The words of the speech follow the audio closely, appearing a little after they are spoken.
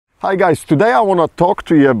Hi guys, today I want to talk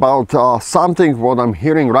to you about something what I'm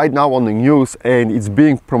hearing right now on the news, and it's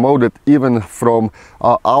being promoted even from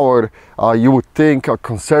our, you would think, a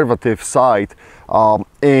conservative side.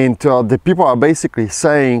 The people are basically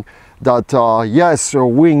saying that yes,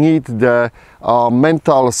 we need the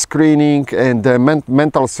mental screening and the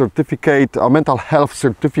mental certificate, mental health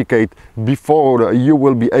certificate before you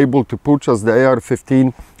will be able to purchase the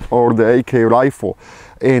AR-15 or the AK rifle.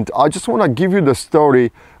 And I just want to give you the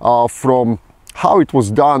story from how it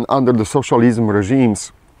was done under the socialism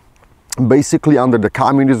regimes. Basically under the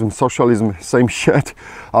communism, socialism, same shit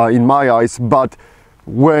in my eyes. But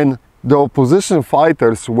when the opposition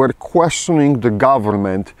fighters were questioning the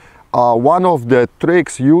government, one of the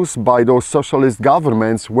tricks used by those socialist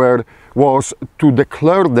governments was to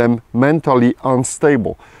declare them mentally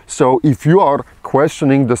unstable. So if you are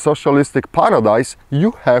questioning the socialistic paradise,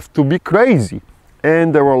 you have to be crazy.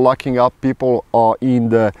 And they were locking up people in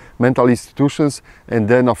the mental institutions, and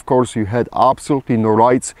then of course you had absolutely no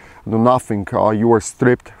rights, no nothing. You were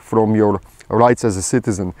stripped from your rights as a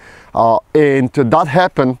citizen, and that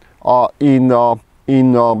happened in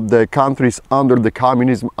the countries under the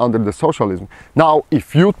communism, under the socialism. Now,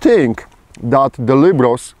 if you think that the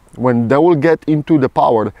liberals, when they will get into the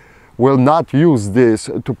power, will not use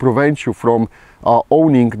this to prevent you from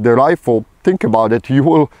owning the rifle, think about it. You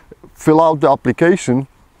will fill out the application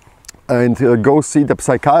and go see the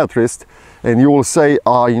psychiatrist, and you will say,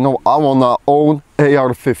 you know, I want to own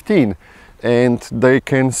AR-15. And they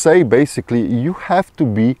can say basically, you have to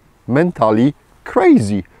be mentally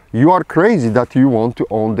crazy. You are crazy that you want to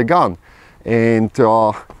own the gun. And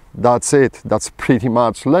that's it. That's pretty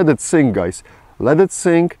much. Let it sink, guys. Let it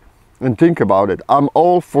sink and think about it. I'm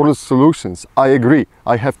all for the solutions. I agree.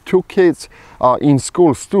 I have two kids in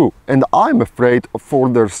schools too, and I'm afraid for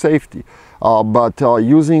their safety. But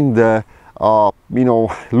using the, you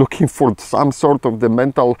know, looking for some sort of the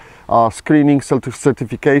mental screening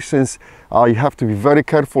certifications, you have to be very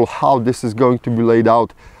careful how this is going to be laid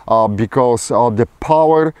out, because the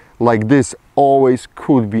power like this always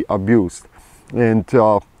could be abused. And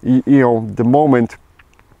you know, the moment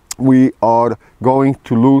we are going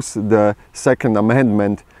to lose the Second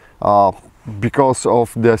Amendment because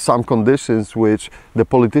of some conditions which the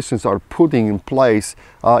politicians are putting in place,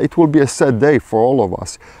 it will be a sad day for all of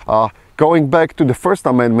us. Going back to the First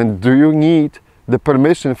Amendment, do you need the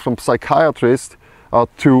permission from psychiatrists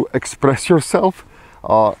to express yourself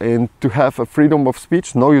and to have a freedom of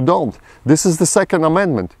speech? No, you don't. This is the Second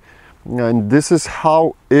Amendment, and this is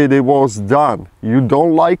how it was done. You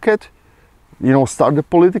don't like it? You know, start the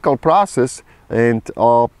political process and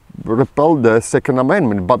repeal the Second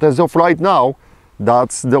Amendment. But as of right now,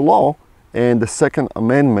 that's the law, and the Second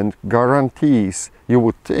Amendment guarantees, you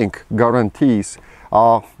would think, guarantees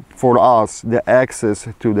for us the access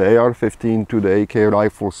to the AR-15, to the AK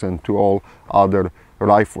rifles, and to all other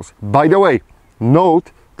rifles. By the way,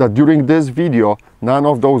 note that during this video, none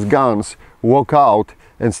of those guns walk out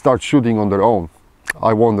and start shooting on their own.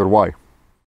 I wonder why.